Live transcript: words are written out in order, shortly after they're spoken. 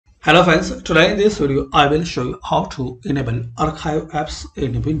Hello friends, today in this video I will show you how to enable archive apps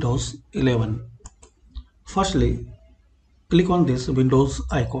in Windows 11. Firstly, click on this Windows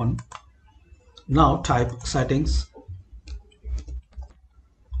icon. Now type settings,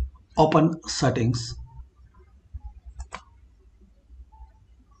 open settings.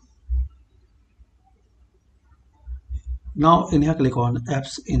 Now in here click on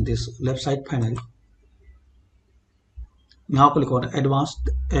apps in this left side panel. Now click on advanced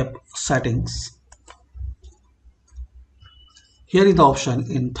app settings. Here is the option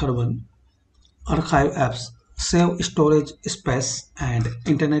in third one, archive apps, save storage space and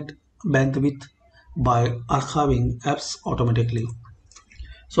internet bandwidth by archiving apps automatically.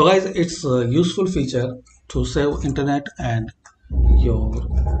 So guys, it's a useful feature to save internet and your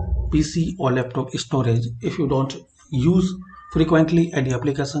PC or laptop storage if you don't use frequently any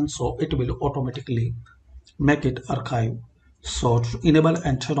application, so it will automatically make it archive. So to enable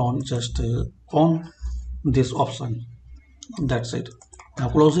and turn on, just on this option. That's it. Now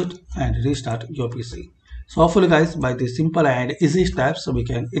close it and restart your PC. So hopefully guys, by these simple and easy steps we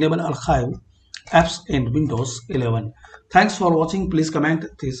can enable archive apps in Windows 11. Thanks for watching. Please comment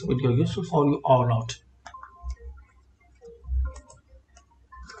this video useful for you or not.